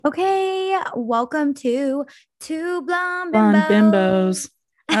Okay, welcome to Two Blonde Blonde Bimbos.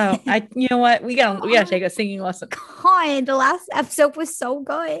 bimbos. Oh, you know what? Come We gotta on, take a singing lesson. come on. The last episode was so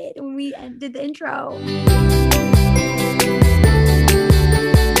good when we did the intro.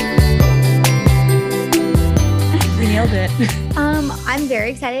 We nailed it. I'm very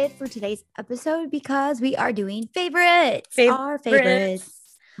excited for today's episode because we are doing favorites, our Favorites.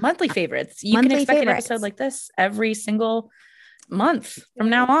 favorites, Monthly favorites. You can monthly expect an episode favorites. like this every single month from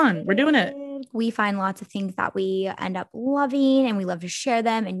now on. We're doing it. We find lots of things that we end up loving and we love to share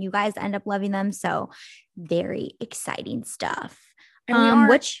them, and you guys end up loving them. So, very exciting stuff. And we are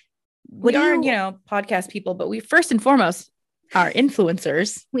What do podcast people, but we first and foremost are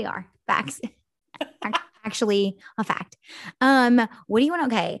influencers. we are facts. Actually, a fact. What do you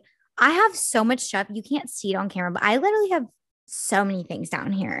want? Okay, I have so much stuff. You can't see it on camera, but I literally have so many things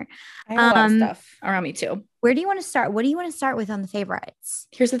down here. I have a lot of stuff around me too. Where do you want to start? What do you want to start with on the favorites?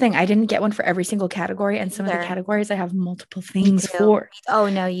 Here's the thing. I didn't get one for every single category, and some of the categories I have multiple things for. Oh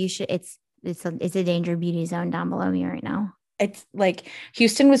no, you should. It's a danger beauty zone down below me right now. It's like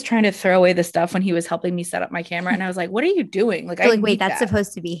Houston was trying to throw away the stuff when he was helping me set up my camera. And I was like, what are you doing? Like, Wait, that's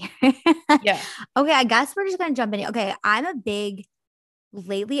supposed to be. Yeah. Okay, I guess we're just going to jump in. Okay, I'm a big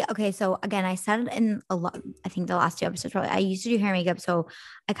lately. Okay, so again, I said it in a lot, I think the last two episodes, probably. I used to do hair and makeup. So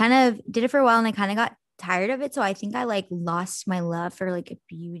I kind of did it for a while and I kind of got tired of it. So I think I like lost my love for like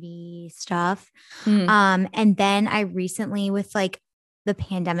beauty stuff. And then I recently, with like the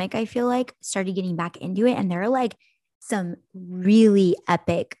pandemic, I feel like started getting back into it. And there are like some really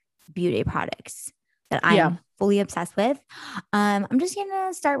epic beauty products that I'm fully obsessed with. I'm just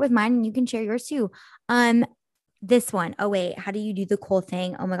gonna start with mine and you can share yours too. This one. Oh wait, how do you do the cool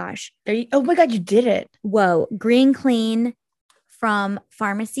thing? Oh my gosh. Oh my God, you did it. Whoa. Green Clean from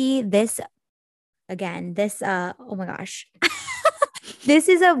Pharmacy. Oh my gosh. This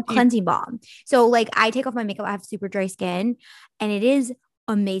is a cleansing balm. So like I take off my makeup, I have super dry skin and it is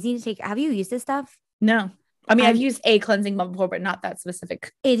amazing to take. Have you used this stuff? No. I mean, I've used a cleansing balm before, but not that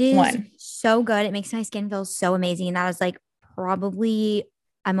specific. It is one. So good. It makes my skin feel so amazing. And that was like probably,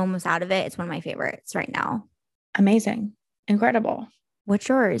 I'm almost out of it. It's one of my favorites right now. Amazing. Incredible. What's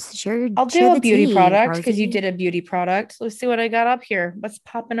yours? I'll do a beauty product because you did a beauty product. Let's see what I got up here. What's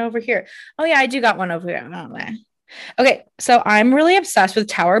popping over here? Oh yeah, I do got one over here. Okay, so I'm really obsessed with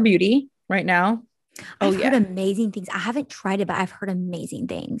Tower Beauty right now. I've heard amazing things. I haven't tried it, but I've heard amazing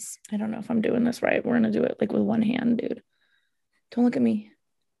things. I don't know if I'm doing this right. We're gonna do it like with one hand, dude. Don't look at me.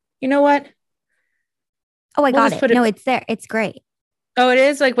 You know what? Oh, I got it. No, it's there. It's great. Oh, it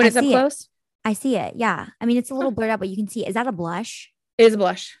is? Like when it's up close? I see it. Yeah. I mean, it's a little blurred out, but you can see it. Is that a blush? It is a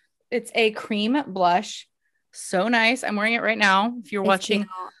blush. It's a cream blush. So nice. I'm wearing it right now. If you're watching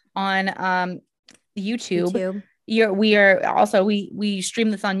on YouTube. We stream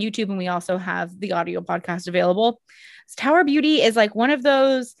this on YouTube and we also have the audio podcast available. Tower Beauty is like one of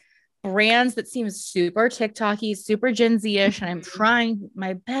those brands that seems super TikTok-y, super Gen Z-ish, and I'm trying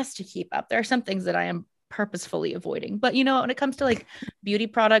my best to keep up. There are some things that I am purposefully avoiding, but you know, when it comes to like beauty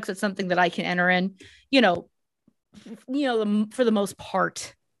products, it's something that I can enter in, for the most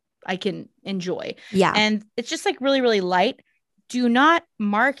part, I can enjoy. Yeah. And it's just like really, really light. Do not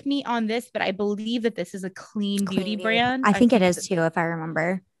mark me on this, but I believe that this is a clean beauty brand. I think it is too, if I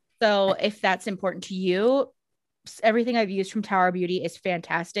remember. So if that's important to you, everything I've used from Tower Beauty is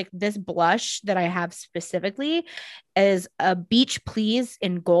fantastic. This blush that I have specifically is a Beach Please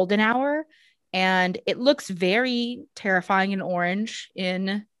in Golden Hour. And it looks very terrifying and orange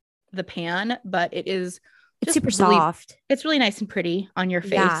in the pan, but it's super soft. It's really nice and pretty on your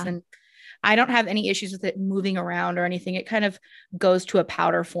face. Yeah. And I don't have any issues with it moving around or anything. It kind of goes to a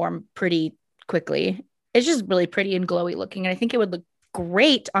powder form pretty quickly. It's just really pretty and glowy looking. And I think it would look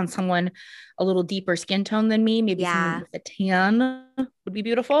great on someone a little deeper skin tone than me. Maybe someone with a tan would be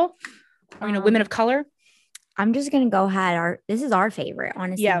beautiful. Or, women of color. I'm just going to go ahead. This is our favorite,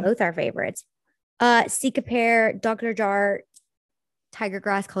 honestly. Yeah. Both our favorites. Cicapair, Dr. Jart, Tiger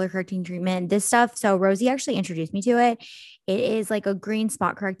Grass color correcting treatment, this stuff. So Rosie actually introduced me to it. It is like a green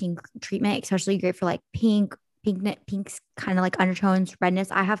spot correcting treatment, especially great for like pinks, kind of like undertones, redness.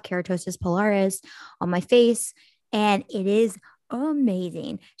 I have keratosis pilaris on my face and it is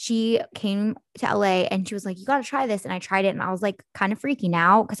amazing. She came to LA and she was like, you got to try this. And I tried it and I was like kind of freaking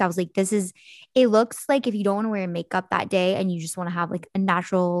out because I was like, it looks like if you don't want to wear makeup that day and you just want to have like a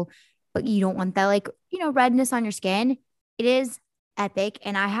natural, but you don't want that like, redness on your skin. It is epic.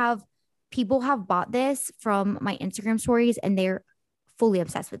 And people have bought this from my Instagram stories and they're fully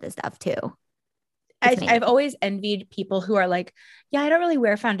obsessed with this stuff too. I've always envied people who are like, yeah, I don't really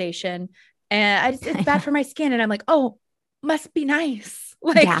wear foundation and it's bad for my skin. And I'm like, oh, must be nice.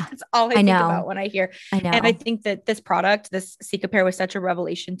 Like that's all I think about when I hear. I know. And I think that this product, this Cicapair, was such a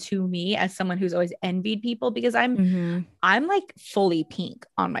revelation to me as someone who's always envied people, because I'm like fully pink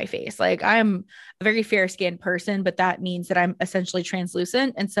on my face. Like I'm a very fair skinned person, but that means that I'm essentially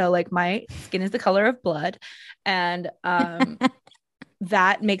translucent. And so like my skin is the color of blood. And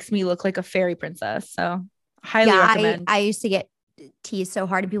that makes me look like a fairy princess. So highly recommend. I used to get teased so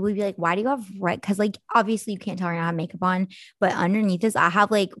hard and people would be like, why do you have red? Because like obviously you can't tell I don't have makeup on, but underneath this I have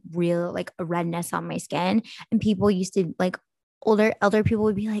like real like a redness on my skin. And people used to like elder people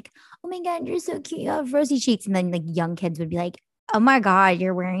would be like, oh my God, you're so cute, you have rosy cheeks. And then like young kids would be like, oh my God,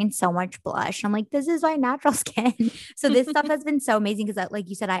 you're wearing so much blush. I'm like, this is my natural skin. So this stuff has been so amazing because like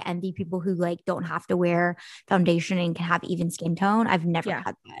you said, I envy people who like don't have to wear foundation and can have even skin tone. I've never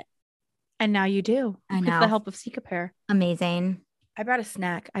had that. And now you do. I know. With the help of Cicapair. Amazing. I got a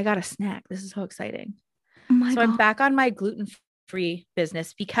snack. This is so exciting. Oh my God. I'm back on my gluten-free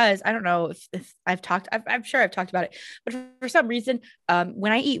business because I don't know if I'm sure I've talked about it, but for some reason,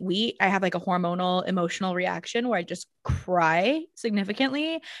 when I eat wheat, I have like a hormonal emotional reaction where I just cry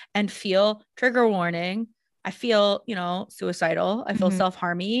significantly and feel, trigger warning, I feel, suicidal. I feel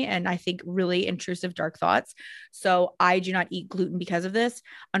self-harmy and I think really intrusive, dark thoughts. So I do not eat gluten because of this.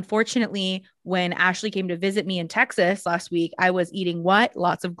 Unfortunately, when Ashley came to visit me in Texas last week, I was eating what?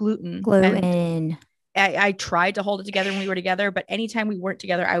 Lots of gluten. Gluten. I tried to hold it together when we were together, but anytime we weren't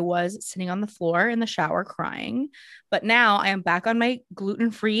together, I was sitting on the floor in the shower crying. But now I am back on my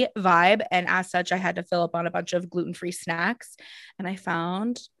gluten-free vibe. And as such, I had to fill up on a bunch of gluten-free snacks. And I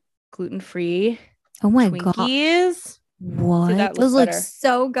found gluten-free Twinkies. What? Those look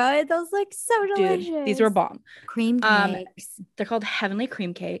so good. Those look so delicious. Dude, these were bomb. Cream cakes. They're called Heavenly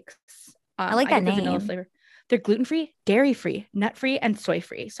Cream Cakes. I like that name. The vanilla flavor. They're gluten-free, dairy-free, nut-free, and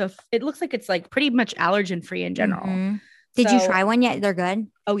soy-free. So it looks like it's like pretty much allergen-free in general. Did you try one yet? They're good.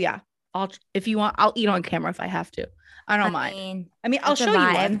 Oh yeah. If you want, I'll eat on camera if I have to. I don't mind. I mean, I'll show you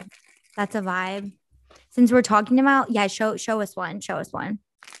one. That's a vibe. Since we're talking about, show us one. Show us one.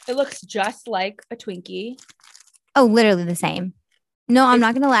 It looks just like a Twinkie. Oh, literally the same. No, I'm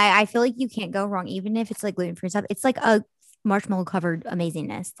not gonna lie. I feel like you can't go wrong, even if it's like gluten-free stuff. It's like a marshmallow covered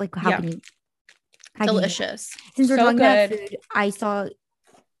amazingness. Like how can you? Delicious. Since we're talking about food, I saw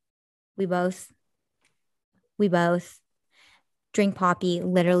we both drink Poppy.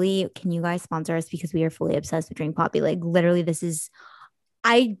 Literally, can you guys sponsor us because we are fully obsessed with drink Poppy? Like literally,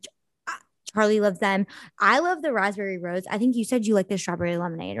 Charlie loves them. I love the raspberry rose. I think you said you like the strawberry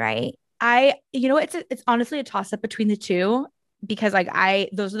lemonade, right? It's honestly a toss up between the two because like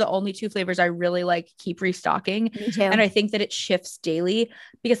those are the only two flavors I really like keep restocking. Me too. And I think that it shifts daily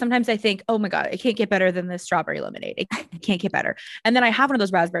because sometimes I think, oh my God, it can't get better than the strawberry lemonade. It can't get better. And then I have one of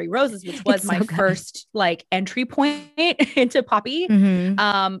those raspberry roses, which was my first like entry point into Poppy.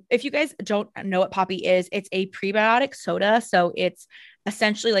 If you guys don't know what Poppy is, it's a prebiotic soda. So it's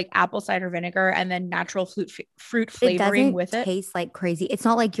essentially like apple cider vinegar and then natural fruit flavoring with it. Tastes like crazy. It's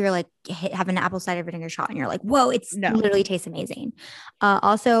not like you're like having an apple cider vinegar shot and you're like, whoa, literally tastes amazing.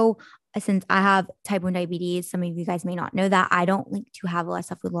 Also, since I have type 1 diabetes, some of you guys may not know that I don't like to have a lot of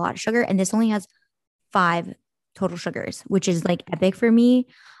stuff with a lot of sugar, and this only has 5 total sugars, which is like epic for me.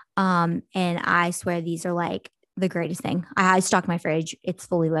 And I swear these are like the greatest thing. I stock my fridge. It's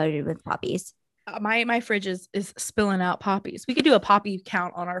fully loaded with Poppies. My fridge is spilling out Poppies. We could do a Poppy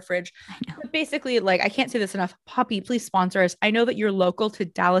count on our fridge. But basically, like I can't say this enough. Poppy, please sponsor us. I know that you're local to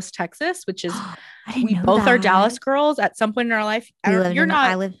Dallas, Texas, which is we both are Dallas girls at some point in our life. I live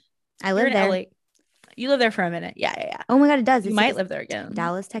there. LA. You live there for a minute. Yeah. Oh my God, it does. You might live there again.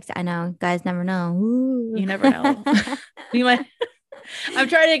 Dallas, Texas. I know. Guys never know. Ooh. You never know. We might. I'm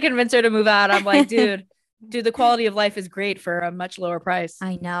trying to convince her to move out. I'm like, dude, the quality of life is great for a much lower price.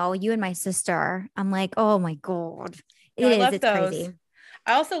 I know. You and my sister. I'm like, oh my God. It's crazy.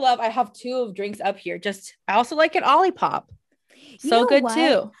 I also I have 2 of drinks up here. I also like an Olipop. So good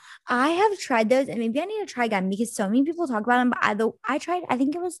too. I have tried those and maybe I need to try again because so many people talk about them. But I tried, I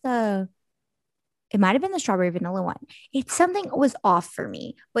think it might have been the strawberry vanilla one. It's something was off for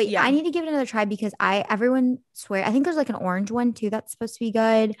me, but I need to give it another try because everyone swear. I think there's like an orange one too. That's supposed to be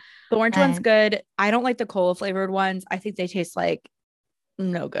good. The orange one's good. I don't like the cola flavored ones. I think they taste like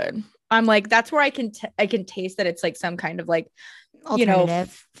no good. I'm like, that's where I can taste that it's like some kind of like,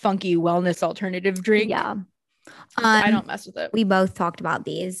 alternative, funky wellness alternative drink. Yeah. I don't mess with it. We both talked about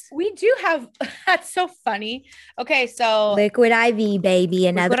these. We do have. That's so funny. Okay, so Liquid IV, baby,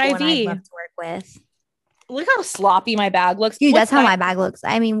 another one I love to work with. Look how sloppy my bag looks. Dude, that's how my bag looks.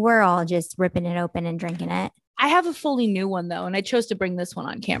 I mean, we're all just ripping it open and drinking it. I have a fully new one though, and I chose to bring this one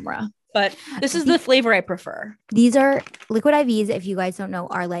on camera. but this is the flavor I prefer. These are liquid IVs. If you guys don't know,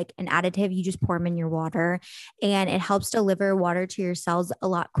 are like an additive. You just pour them in your water and it helps deliver water to your cells a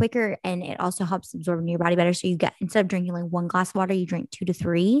lot quicker. And it also helps absorb in your body better. So you get, instead of drinking like 1 glass of water, you drink 2 to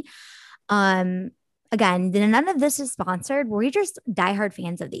 3. Again, none of this is sponsored. We're just diehard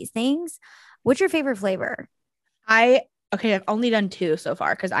fans of these things. What's your favorite flavor? I've only done 2 so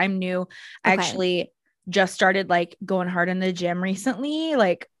far because I'm new. I actually just started like going hard in the gym recently,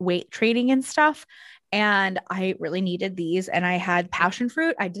 like weight training and stuff. And I really needed these. And I had passion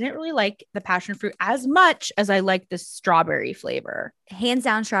fruit. I didn't really like the passion fruit as much as I like the strawberry flavor. Hands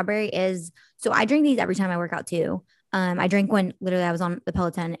down, strawberry is, so I drink these every time I work out too. I drank when literally I was on the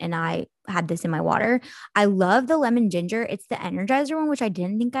Peloton and I had this in my water. I love the lemon ginger. It's the Energizer one, which I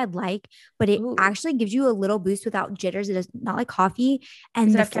didn't think I'd like, but it actually gives you a little boost without jitters. It is not like coffee.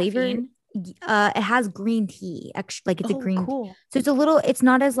 And the flavor, it has green tea. Actually, like it's a green. Cool. So it's a little, it's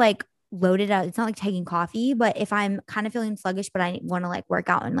not as like loaded out. It's not like taking coffee, but if I'm kind of feeling sluggish, but I want to like work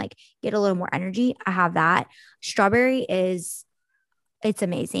out and like get a little more energy, I have that. Strawberry is, it's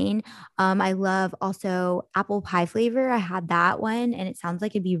amazing. I love also apple pie flavor. I had that one and it sounds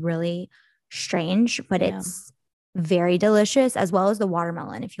like it'd be really strange, but it's very delicious, as well as the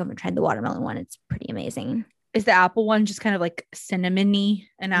watermelon. If you haven't tried the watermelon one, it's pretty amazing. Is the apple one just kind of like cinnamony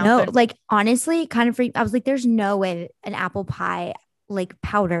and no, like honestly, kind of I was like, there's no way an apple pie like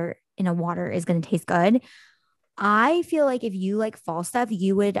powder in a water is going to taste good. I feel like if you like fall stuff,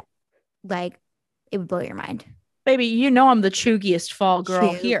 you would like, it would blow your mind. Baby, you know I'm the chuggiest fall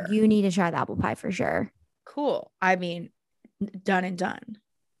girl here. You need to try the apple pie for sure. Cool. I mean, done and done.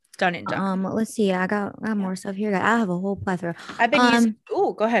 Done and done. Let's see. I got more stuff here. I have a whole plethora. I've been using.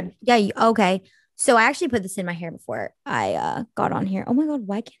 Oh, go ahead. Yeah. Okay. So I actually put this in my hair before I got on here. Oh my God,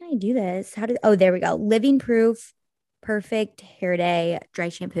 why can't I do this? Oh, there we go. Living Proof Perfect Hair Day Dry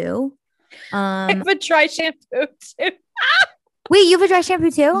Shampoo. I have a dry shampoo too. Wait, you have a dry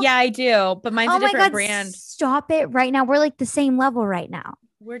shampoo too? Yeah, I do. But mine's a different brand. Stop it right now. We're like the same level right now.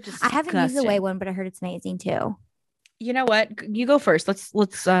 We're just I haven't used the Way one, but I heard it's amazing too. You know what? You go first. Let's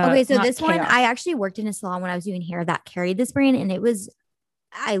okay, so this one, I actually worked in a salon when I was doing hair that carried this brand, and it was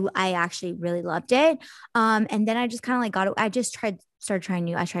I actually really loved it. And then I just kind of like got it. I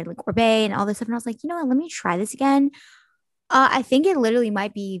tried like Oribe and all this stuff. And I was like, you know what? Let me try this again. I think it literally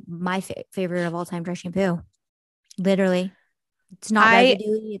might be my favorite of all time dry shampoo. Literally. It's not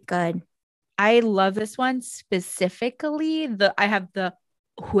residue-y. It's good. I love this one specifically. I have the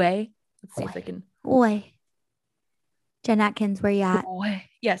Hue. Let's see if I can. Hue. Jen Atkins, where you at? Hue.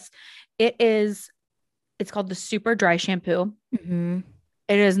 Yes. It is. It's called the Super Dry Shampoo. Mm-hmm.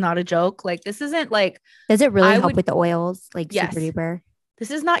 It is not a joke. Like, this isn't like. Does it really help with the oils? Like, yes. Super duper.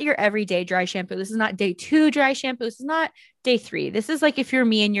 This is not your everyday dry shampoo. This is not day 2 dry shampoo. This is not day 3. This is like if you're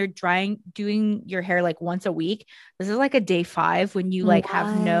me and you're doing your hair like once a week. This is like a day 5 when you like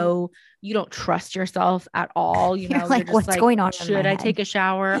you don't trust yourself at all. You know, you're like, what's going on? Should I take a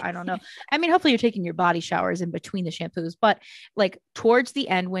shower? I don't know. I mean, hopefully you're taking your body showers in between the shampoos, but like towards the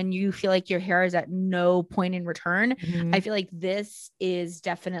end, when you feel like your hair is at no point in return, I feel like this is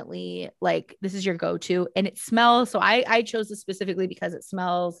definitely like, this is your go-to, and it smells. So I chose this specifically because it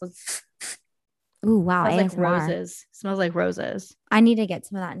smells. Ooh, wow. Smells like roses. Smells like roses. I need to get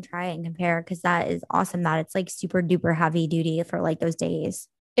some of that and try it and compare, because that is awesome that it's like super duper heavy duty for like those days.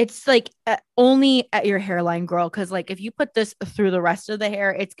 It's like only at your hairline, girl. Cause like if you put this through the rest of the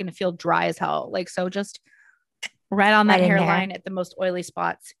hair, it's going to feel dry as hell. Like, so just right on that hairline at the most oily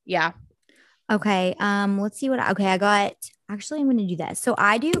spots. Yeah. Okay. Let's see I got, actually, I'm going to do this. So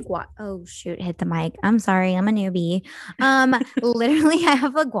I do, oh shoot, hit the mic. I'm sorry. I'm a newbie. Literally I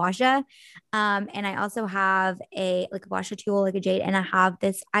have a gua sha. And I also have a gua sha tool, like a jade. And I have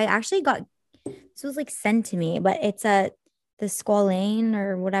this, I actually got, this was like sent to me, but it's the squalane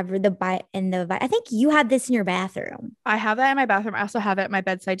or whatever, I think you had this in your bathroom. I have that in my bathroom. I also have it at my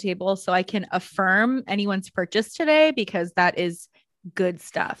bedside table, so I can affirm anyone's purchase today, because that is good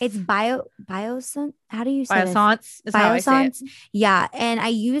stuff. It's Biossance. How do you say Biossance? Biossance. Yeah. And I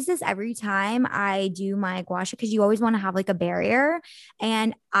use this every time I do my gua sha, because you always want to have like a barrier.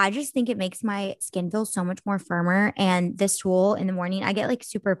 And I just think it makes my skin feel so much more firmer. And this tool in the morning, I get like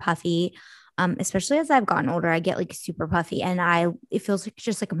super puffy. Especially as I've gotten older, I get like super puffy, and it feels like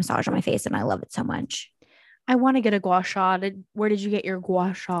just like a massage on my face, and I love it so much. I want to get a gua sha. Where did you get your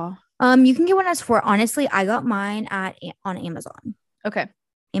gua sha? You can get one at Sephora. Honestly, I got mine on Amazon. Okay.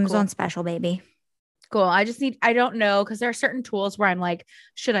 Amazon special, baby. Cool. I don't know, because there are certain tools where I'm like,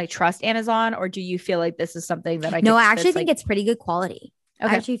 should I trust Amazon, or do you feel like this is something that I No, I actually think it's pretty good quality.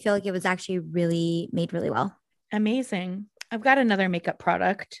 Okay. I actually feel like it was actually really made really well. Amazing. I've got another makeup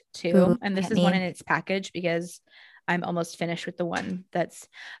product too. Ooh, and this is one in its package because I'm almost finished with the one that's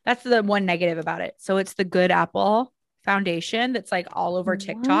the one negative about it. So it's the Good Apple foundation that's like all over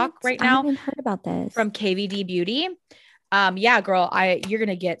TikTok right now. I haven't heard about this. From KVD Beauty. Yeah, girl, you're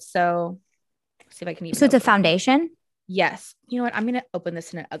gonna get so. Let's see if I can even. So it's a foundation. Yes. You know what? I'm gonna open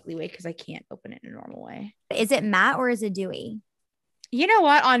this in an ugly way because I can't open it in a normal way. Is it matte or is it dewy? You know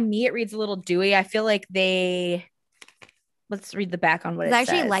what? On me, it reads a little dewy. I feel like let's read the back on what it says. I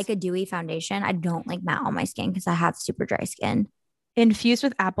actually like a dewy foundation. I don't like matte on my skin because I have super dry skin. Infused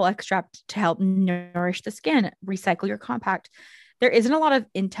with apple extract to help nourish the skin. Recycle your compact. There isn't a lot of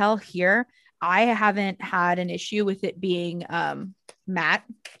intel here. I haven't had an issue with it being matte.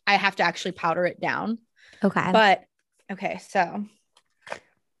 I have to actually powder it down. Okay. But okay, so,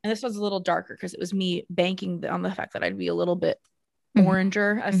 and this was a little darker because it was me banking on the fact that I'd be a little bit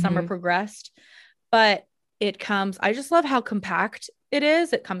oranger as summer progressed. But it comes, I just love how compact it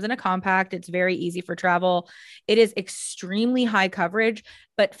is. It comes in a compact. It's very easy for travel. It is extremely high coverage,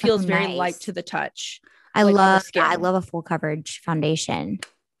 but feels very light to the touch. I love a full coverage foundation.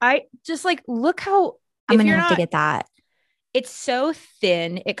 I just like, look how I'm going to have to get that. It's so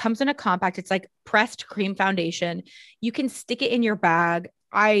thin. It comes in a compact. It's like pressed cream foundation. You can stick it in your bag.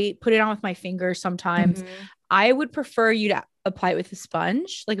 I put it on with my fingers sometimes. I would prefer you to apply it with a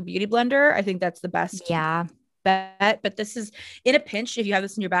sponge, like a beauty blender. I think that's the best bet. But this is in a pinch. If you have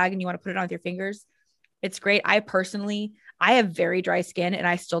this in your bag and you want to put it on with your fingers, it's great. I have very dry skin and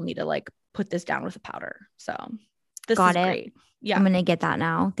I still need to like put this down with a powder. So this is great. Yeah. I'm going to get that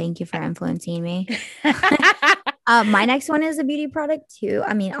now. Thank you for influencing me. My next one is a beauty product too.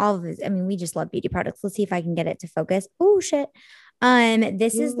 I mean, all of this, I mean, we just love beauty products. Let's see if I can get it to focus. Oh shit.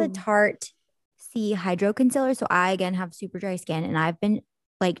 This is the Tarte C Hydro Concealer. So I, again, have super dry skin and I've been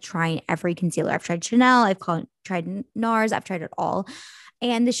like trying every concealer. I've tried Chanel. I've tried NARS. I've tried it all.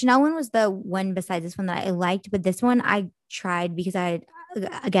 And the Chanel one was the one besides this one that I liked. But this one I tried because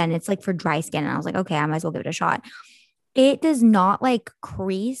again, it's like for dry skin. And I was like, okay, I might as well give it a shot. It does not like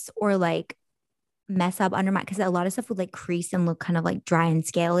crease or like mess up under my, because a lot of stuff would like crease and look kind of like dry and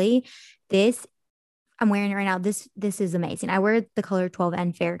scaly. This, I'm wearing it right now. This is amazing. I wear the color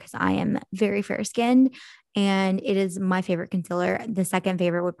 12N Fair because I am very fair skinned and it is my favorite concealer. The second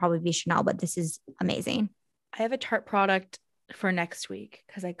favorite would probably be Chanel, but this is amazing. I have a Tarte product for next week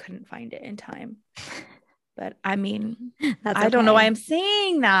because I couldn't find it in time. But I mean, I don't know why I'm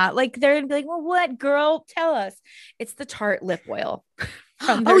saying that. Like they're gonna be like, well, what, girl? Tell us. It's the Tarte lip oil.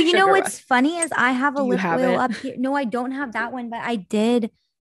 Oh, you know what's funny is I have a lip oil up here. No, I don't have that one, but I did.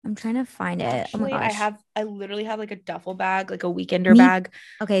 I'm trying to find it. Actually, oh my gosh. I literally have like a duffel bag, like a weekender bag.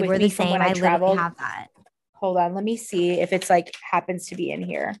 Okay, we're the same. I literally have that. Hold on, let me see if it's like happens to be in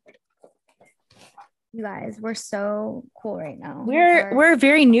here. You guys, we're so cool right now. We're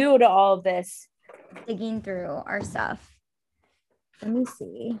very new to all of this. Digging through our stuff. Let me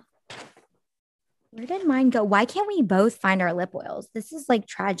see. Where did mine go? Why can't we both find our lip oils? This is like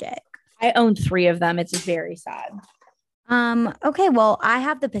tragic. I own 3 of them. It's very sad. Okay, well, I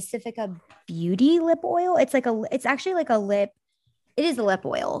have the Pacifica Beauty lip oil. It's actually like a lip. It is a lip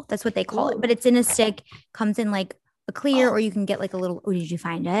oil. That's what they call it. But it's in a stick, comes in like a clear, or you can get like a little. Oh, did you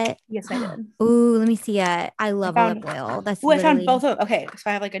find it? Yes, I did. Oh, let me see it. I love a lip oil. I found both of them. Okay, so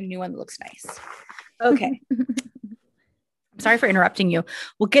I have like a new one that looks nice. Okay. I'm sorry for interrupting you.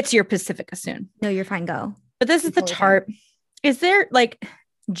 We'll get to your Pacifica soon. No, you're fine. Go. But this is the Tarte. Is there like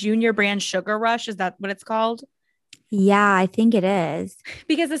junior brand Sugar Rush? Is that what it's called? Yeah, I think it is.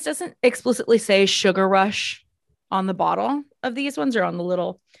 Because this doesn't explicitly say Sugar Rush on the bottle of these ones or on the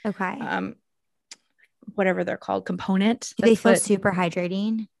little whatever they're called, component. They feel super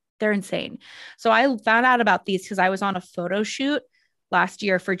hydrating. They're insane. So I found out about these because I was on a photo shoot last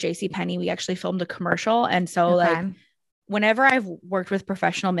year for JCPenney. We actually filmed a commercial. And so like whenever I've worked with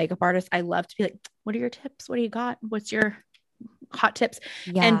professional makeup artists, I love to be like, what are your tips? What do you got? What's your hot tips?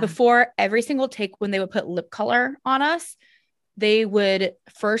 Yeah. And before every single take, when they would put lip color on us, they would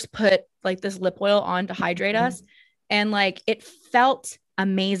first put like this lip oil on to hydrate us. And like, it felt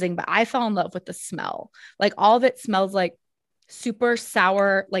amazing, but I fell in love with the smell. Like all of it smells like super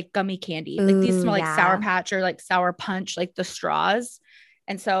sour, like gummy candy. Ooh, like these smell like Sour Patch or like Sour Punch, like the straws.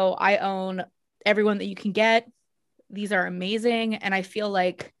 And so I own every one that you can get. These are amazing. And I feel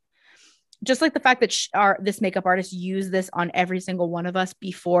like just like the fact that this makeup artist used this on every single one of us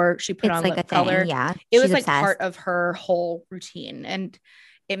before she put on lip color. Yeah. It was like part of her whole routine. And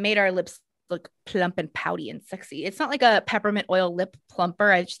it made our lips look plump and pouty and sexy. It's not like a peppermint oil lip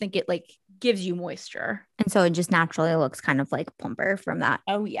plumper. I just think it like gives you moisture. And so it just naturally looks kind of like plumper from that.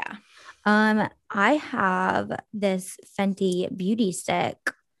 Oh yeah. I have this Fenty beauty stick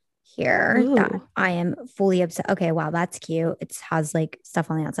here that Ooh. I am fully obsessed. Okay, wow, that's cute. It has like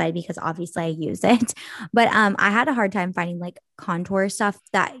stuff on the outside because obviously I use it. But I had a hard time finding like contour stuff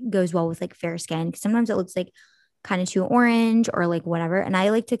that goes well with like fair skin because sometimes it looks like kind of too orange or like whatever. And I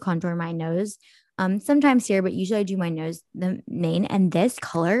like to contour my nose. Sometimes here, but usually I do my nose the main. And this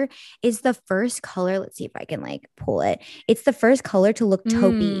color is the first color. Let's see if I can like pull it. It's the first color to look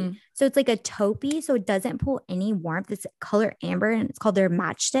taupey. So it's like a taupey, so it doesn't pull any warmth. It's color amber and it's called their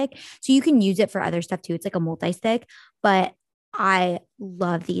matchstick. So you can use it for other stuff too. It's like a multi-stick, but I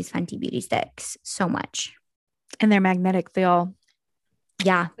love these Fenty beauty sticks so much. And they're magnetic. They all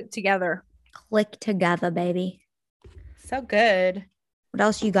click together. Click together, baby. So good. What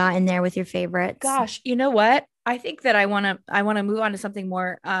else you got in there with your favorites? Gosh, you know what? I think that I want to move on to something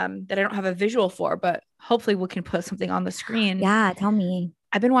more that I don't have a visual for, but hopefully we can put something on the screen. Yeah, tell me.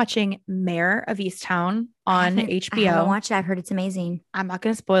 I've been watching Mare of Easttown on HBO. I haven't watched it. I've heard it's amazing. I'm not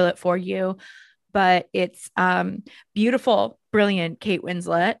going to spoil it for you, but it's beautiful, brilliant Kate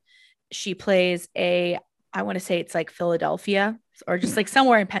Winslet. She plays I want to say it's like Philadelphia or just like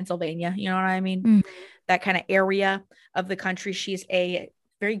somewhere in Pennsylvania. You know what I mean? Mm-hmm. That kind of area of the country. She's a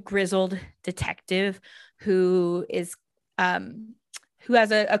very grizzled detective who is who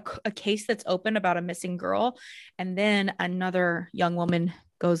has a case that's open about a missing girl, and then another young woman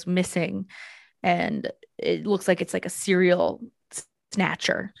goes missing, and it looks like it's like a serial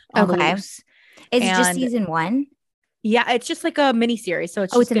snatcher on the loose. Is it just season 1? Yeah, it's just like a mini series, so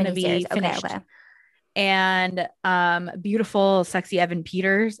it's just going to be finished. Okay. And beautiful, sexy Evan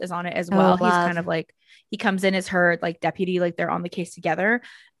Peters is on it as well. He's kind of like, he comes in as her like deputy, like they're on the case together.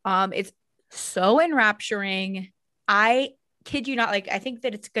 It's so enrapturing. I kid you not, like I think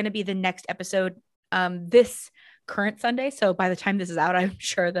that it's going to be the next episode this current Sunday. So by the time this is out, I'm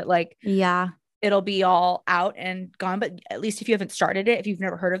sure that like it'll be all out and gone. But at least if you haven't started it, if you've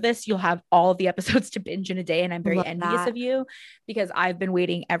never heard of this, you'll have all of the episodes to binge in a day. And I'm very envious of you because I've been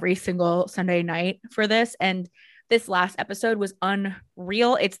waiting every single Sunday night for this. And this last episode was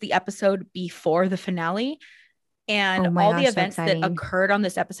unreal. It's the episode before the finale. And all the events that occurred on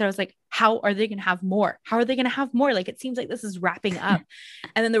this episode, I was like, how are they going to have more? How are they going to have more? Like, it seems like this is wrapping up.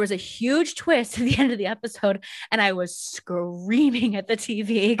 And then there was a huge twist at the end of the episode. And I was screaming at the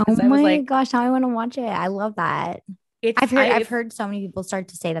TV. Oh my gosh, now I want to watch it. I love that. I've heard so many people start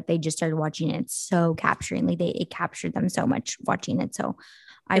to say that they just started watching it. It's so capturing. Like it captured them so much watching it. So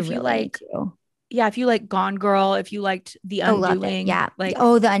I really like to. Yeah, if you like Gone Girl, if you liked The Undoing.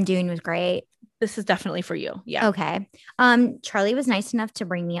 The Undoing was great. This is definitely for you. Yeah. Okay. Charlie was nice enough to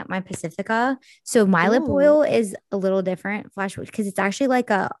bring me up my Pacifica. So my lip oil is a little different, Flash, because it's actually like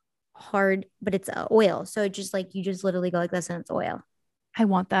a hard, but it's a oil. So it just like you just literally go like this and it's oil. I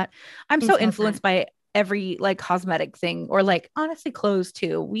want that. I'm so influenced by every like cosmetic thing or like honestly clothes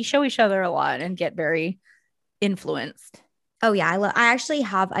too. We show each other a lot and get very influenced. Oh yeah, I actually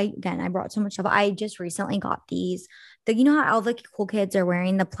have. I brought so much stuff. I just recently got these. You know how all the cool kids are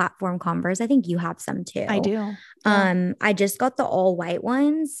wearing the platform Converse? I think you have some too. I do. Yeah. I just got the all white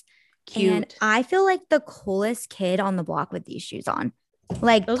ones. Cute. And I feel like the coolest kid on the block with these shoes on.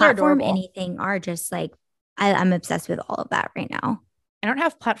 Like those platform anything are just like I'm obsessed with all of that right now. I don't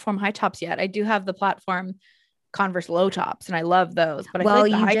have platform high tops yet. I do have the platform Converse low tops, and I love those. But I feel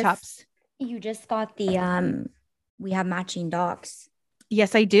like the high tops. You just got the we have matching docs.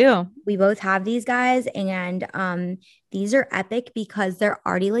 Yes, I do. We both have these guys, and these are epic because they're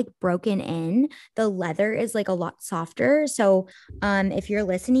already like broken in. The leather is like a lot softer. So if you're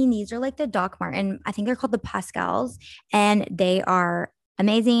listening, these are like the Doc Marten. I think they're called the Pascals, and they are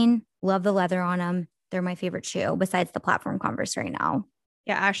amazing. Love the leather on them. They're my favorite shoe besides the platform Converse right now.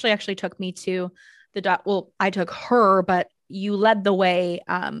 Yeah, Ashley actually took me to the Doc. Well, I took her, but you led the way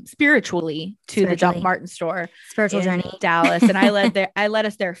spiritually to the Doc Marten store. Spiritual journey. Dallas. And I led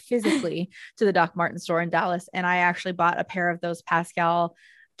us there physically to the Doc Marten store in Dallas. And I actually bought a pair of those Pascal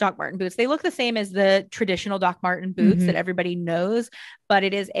Doc Marten boots. They look the same as the traditional Doc Marten boots that everybody knows, but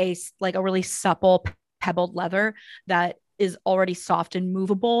it is a really supple pebbled leather that is already soft and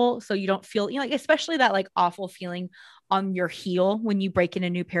movable. So you don't feel, like, especially that like awful feeling on your heel when you break in a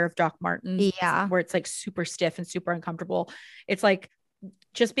new pair of Doc Martens, where it's like super stiff and super uncomfortable. It's like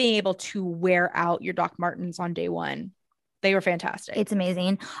just being able to wear out your Doc Martens on day one. They were fantastic. It's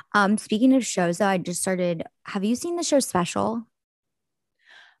amazing. Speaking of shows though, I just started, have you seen the show Special?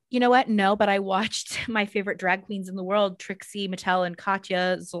 You know what? No, but I watched my favorite drag queens in the world, Trixie Mattel and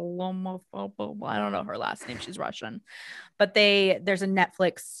Katya Zolomofo. I don't know her last name. She's Russian, but there's a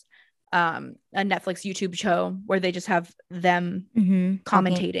Netflix YouTube show where they just have them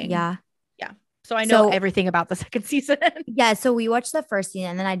commentating. So I know everything about the second season. Yeah. So we watched the first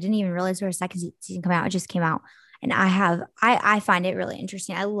season and then I didn't even realize there was a second season come out. It just came out. And I find it really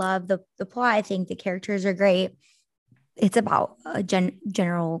interesting. I love the plot. I think the characters are great. It's about a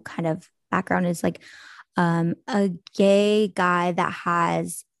general kind of background is like a gay guy that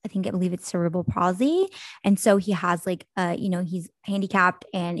has I believe it's cerebral palsy. And so he has like he's handicapped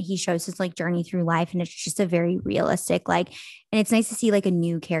and he shows his like journey through life. And it's just a very realistic, like, and it's nice to see like a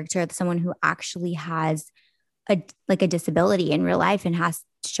new character, someone who actually has a disability in real life and has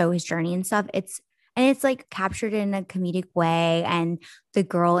to show his journey and stuff. It's like captured in a comedic way. And the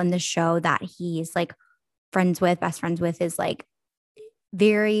girl in the show that he's like best friends with is like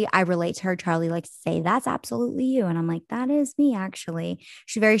I relate to her. Charlie likes to say, that's absolutely you. And I'm like, that is me, actually.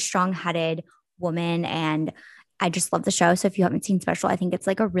 She's a very strong headed woman. And I just love the show. So if you haven't seen Special, I think it's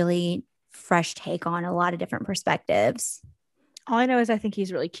like a really fresh take on a lot of different perspectives. All I know is I think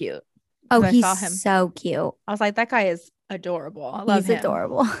he's really cute. Oh, he's so cute. I was like, that guy is adorable. I love him. He's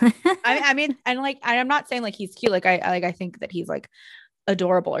adorable. I mean, and like, I'm not saying like he's cute. Like I think that he's like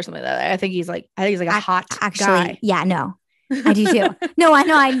adorable or something like that. I think he's like a hot guy. Yeah, no. I do too. No, I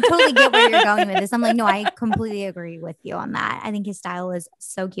know. I totally get where you're going with this. I'm like, no, I completely agree with you on that. I think his style is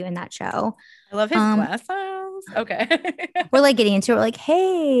so cute in that show. I love his glasses. Okay. We're like getting into it. We're like,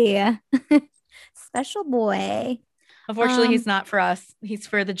 hey, special boy. Unfortunately, he's not for us. He's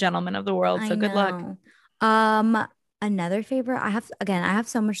for the gentleman of the world. So good luck. Another favorite. I have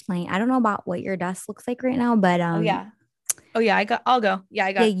so much lane. I don't know about what your desk looks like right now, but Oh yeah. I'll go. Yeah,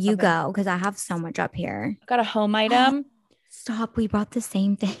 I got. Yeah, you go because I have so much up here. I got a home item. Stop. We brought the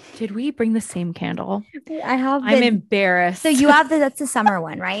same thing. Did we bring the same candle? I'm embarrassed. So you have that's the summer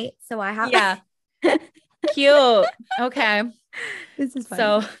one, right? So I have. Yeah. Cute. Okay. This is funny.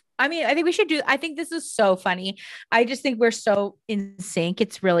 So, I mean, I think this is so funny. I just think we're so in sync.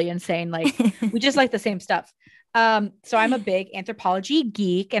 It's really insane. Like we just like the same stuff. So I'm a big Anthropologie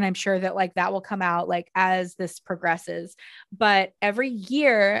geek, and I'm sure that like that will come out like as this progresses. But every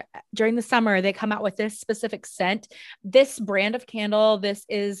year during the summer, they come out with this specific scent, this brand of candle. This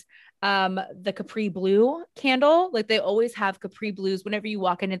is the Capri Blue candle. Like they always have Capri Blues whenever you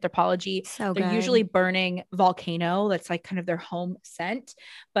walk in Anthropologie. So they're usually burning Volcano. That's like kind of their home scent.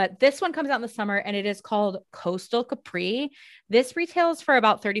 But this one comes out in the summer and it is called Coastal Capri. This retails for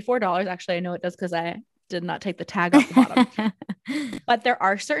about $34. Actually, I know it does because I did not take the tag off the bottom. But there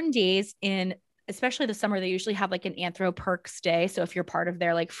are certain days especially the summer, they usually have like an Anthro Perks day. So if you're part of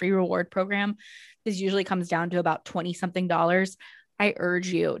their like free reward program, this usually comes down to about 20 something dollars. I urge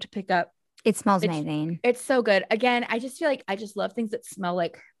you to pick up. It smells amazing. It's so good. Again, I just feel like I just love things that smell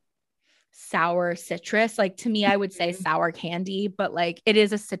like sour citrus. Like to me, I would say sour candy, but like it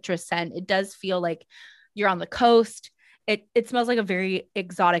is a citrus scent. It does feel like you're on the coast. It smells like a very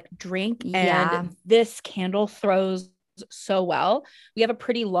exotic drink. And this candle throws so well. We have a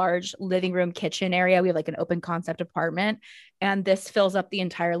pretty large living room kitchen area. We have like an open concept apartment, and this fills up the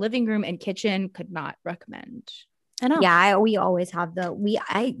entire living room and kitchen. Could not recommend. Yeah, we always have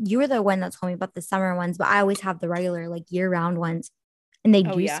you were the one that told me about the summer ones, but I always have the regular like year-round ones, and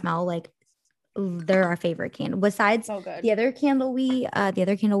they smell like they're our favorite candle. Besides the other candle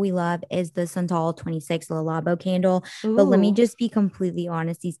we love is the Santal 26 Le Labo candle. Ooh. But let me just be completely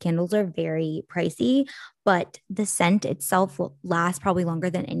honest, these candles are very pricey, but the scent itself will last probably longer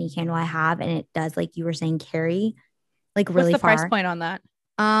than any candle I have, and it does, like you were saying, carry like really far. What's the price point on that?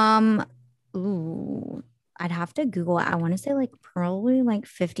 I'd have to Google it. I want to say like probably like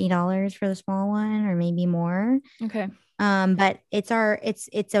 $50 for the small one or maybe more. Okay. But it's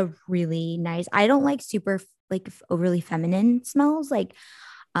a really nice, I don't like super like overly feminine smells. Like,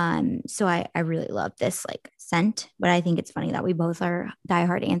 so I really love this like scent, but I think it's funny that we both are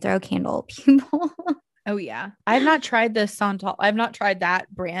diehard Anthro candle people. Oh yeah. I've not tried the Santal. I've not tried that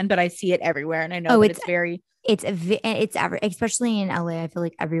brand, but I see it everywhere. And I know it's very, especially in LA. I feel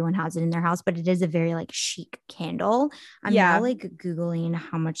like everyone has it in their house, but it is a very like chic candle. I'm now like Googling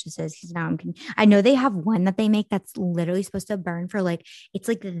how much this is because now I know they have one that they make that's literally supposed to burn for like, it's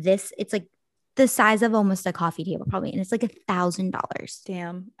like the size of almost a coffee table probably. And it's like $1,000.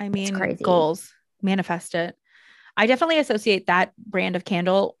 Damn. I mean, crazy. Goals, manifest it. I definitely associate that brand of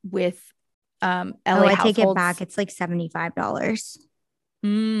candle with LA I take it back. It's like $75.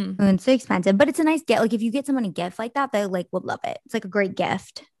 And it's so expensive, but it's a nice gift. Like if you get someone a gift like that, they like would love it. It's like a great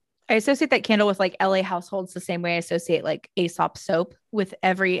gift. I associate that candle with like LA households the same way I associate like Aesop soap with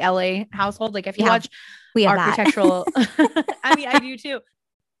every LA household. Like if you watch architectural, I mean, I do too.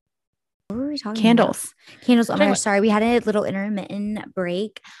 What were we talking Candles. About? Candles. Oh my gosh, sorry. We had a little intermittent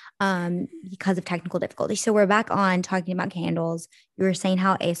break because of technical difficulties. So we're back on talking about candles. You were saying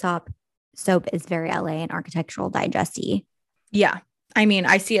how Aesop soap is very LA and Architectural Digest-y. Yeah. I mean,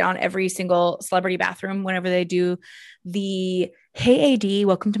 I see it on every single celebrity bathroom whenever they do the "Hey AD,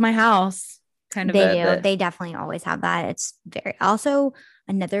 welcome to my house" kind of. They do. They definitely always have that. It's very also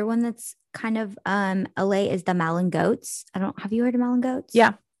another one that's kind of LA is the Malin Goats. I don't have you heard of Malin Goats?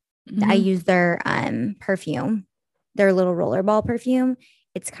 Yeah. I use their perfume, their little rollerball perfume.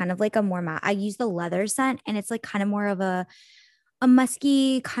 It's kind of like a more I use the leather scent, and it's like kind of more of a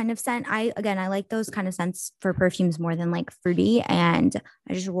musky kind of scent. I like those kind of scents for perfumes more than like fruity. And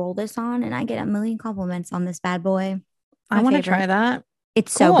I just roll this on and I get a million compliments on this bad boy. I want to try that.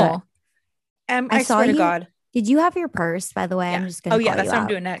 It's so good. I swear to God. Did you have your purse, by the way? Yeah. I'm just gonna. Oh yeah, that's what I'm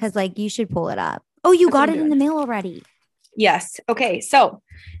doing next. Because like you should pull it up. Oh, you got it in the mail already. Yes. Okay. So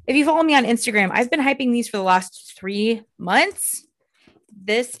if you follow me on Instagram, I've been hyping these for the last 3 months.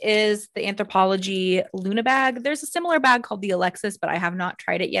 This is the Anthropologie Luna bag. There's a similar bag called the Alexis, but I have not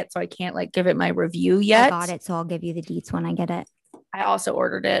tried it yet, so I can't like give it my review yet. I got it, so I'll give you the deets when I get it. I also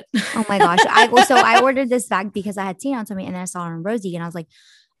ordered it. Oh my gosh. I ordered this bag because I had seen it on something and then I saw it on Rosie and I was like,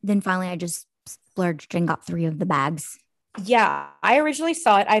 then finally I just splurged and got 3 of the bags. Yeah, I originally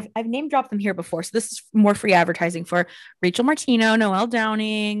saw it. I've name dropped them here before. So this is more free advertising for Rachel Martino, Noelle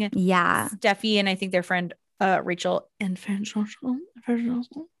Downing, yeah, Steffi, and I think their friend Rachel and Jaglever.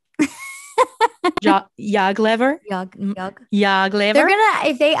 Jaglever. They're gonna,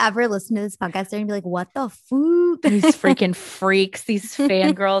 if they ever listen to this podcast, they're gonna be like, what the fuck? These freaking freaks, these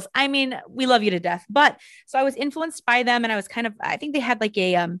fangirls. I mean, we love you to death. But so I was influenced by them and I was kind of, I think they had like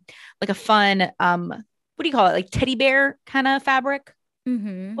a fun what do you call it? Like teddy bear kind of fabric.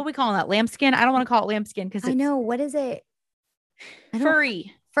 Mm-hmm. What are we calling that? Lambskin? I don't want to call it lambskin because I know. What is it?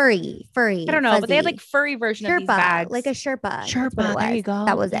 Furry. I don't know, fuzzy. But they had like furry version of these bags. Like a Sherpa. There you go.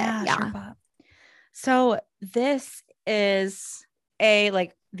 That was it. Yeah. Sherpa. So this is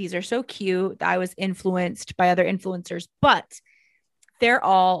these are so cute. I was influenced by other influencers, but they're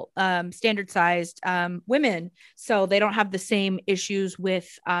all standard sized women. So they don't have the same issues with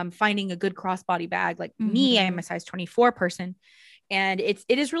finding a good crossbody bag. Like me, I am a size 24 person. And it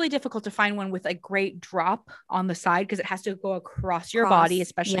is really difficult to find one with a great drop on the side because it has to go across your body,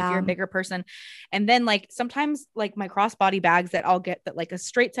 especially if you're a bigger person. And then like sometimes like my crossbody bags that I'll get that like a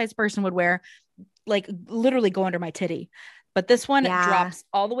straight size person would wear, like literally go under my titty. But this one drops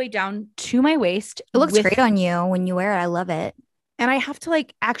all the way down to my waist. It looks great on you when you wear it. I love it. And I have to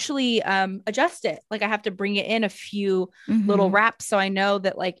like actually adjust it. Like I have to bring it in a few little wraps so I know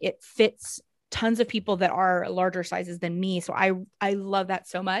that like it fits tons of people that are larger sizes than me. So I love that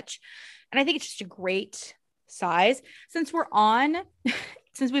so much. And I think it's just a great size. Since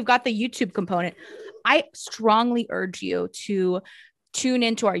we've got the YouTube component, I strongly urge you to tune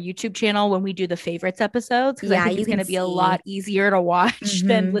into our YouTube channel when we do the favorites episodes. Because I think it's going to be a lot easier to watch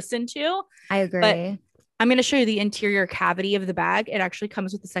than listen to. I agree. But I'm going to show you the interior cavity of the bag. It actually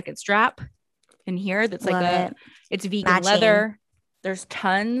comes with a second strap in here. That's like it's vegan leather. There's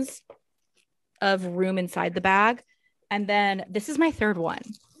tons of room inside the bag. And then this is my third one.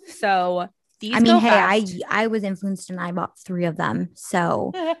 So these I was influenced and I bought 3 of them.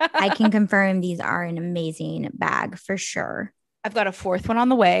 So I can confirm these are an amazing bag for sure. I've got a 4th one on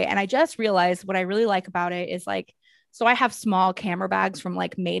the way. And I just realized what I really like about it is like, so I have small camera bags from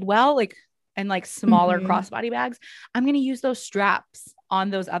like Madewell, like, and like smaller crossbody bags. I'm going to use those straps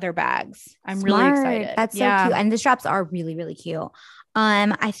on those other bags. I'm really excited. That's so cute. And the straps are really, really cute.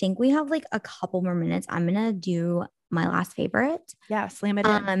 I think we have like a couple more minutes. I'm gonna do my last favorite. Yeah, slam it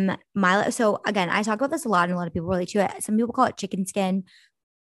in. So again, I talk about this a lot, and a lot of people relate to it. Some people call it chicken skin.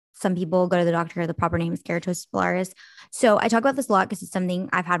 Some people go to the doctor. The proper name is keratosis pilaris. So I talk about this a lot because it's something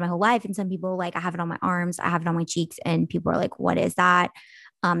I've had my whole life. And some people like I have it on my arms, I have it on my cheeks, and people are like, "What is that?"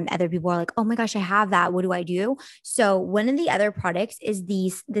 Other people are like, "Oh my gosh, I have that. What do I do?" So one of the other products is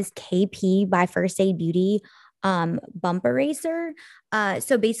this KP by First Aid Beauty bump eraser.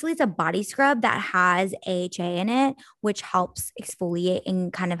 So basically it's a body scrub that has AHA in it, which helps exfoliate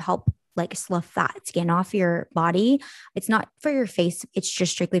and kind of help like slough that skin off your body. It's not for your face, it's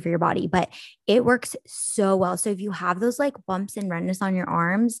just strictly for your body, but it works so well. So if you have those like bumps and redness on your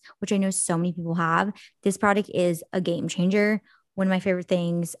arms, which I know so many people have, this product is a game changer. One of my favorite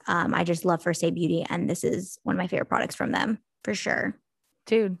things. I just love First Aid Beauty, and this is one of my favorite products from them for sure.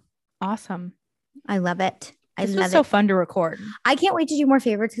 Dude, awesome. I love it. This was so fun to record. I can't wait to do more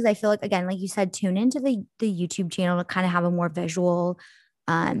favorites because I feel like, again, like you said, tune into the YouTube channel to kind of have a more visual,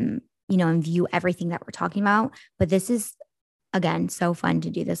 and view everything that we're talking about. But this is, again, so fun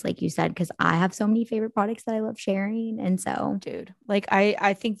to do this, like you said, because I have so many favorite products that I love sharing. And so, dude, like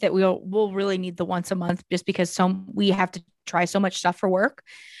I think that we'll really need the once a month just because we have to try so much stuff for work.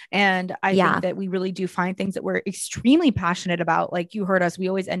 And I think that we really do find things that we're extremely passionate about. Like you heard us, we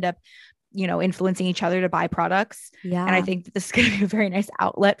always end up, influencing each other to buy products. Yeah. And I think that this is going to be a very nice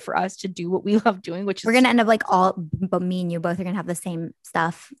outlet for us to do what we love doing, which is we're going to end up like but me and you both are going to have the same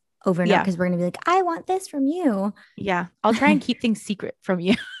stuff over and over because we're going to be like, I want this from you. Yeah. I'll try and keep things secret from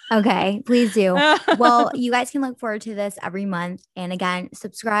you. Okay, please do. Well, you guys can look forward to this every month. And again,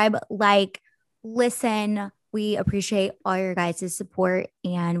 subscribe, like, listen. We appreciate all your guys' support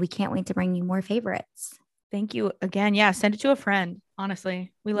and we can't wait to bring you more favorites. Thank you again. Yeah. Send it to a friend.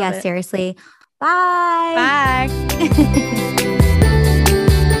 Honestly, we love it. Yeah, seriously. Bye. Bye.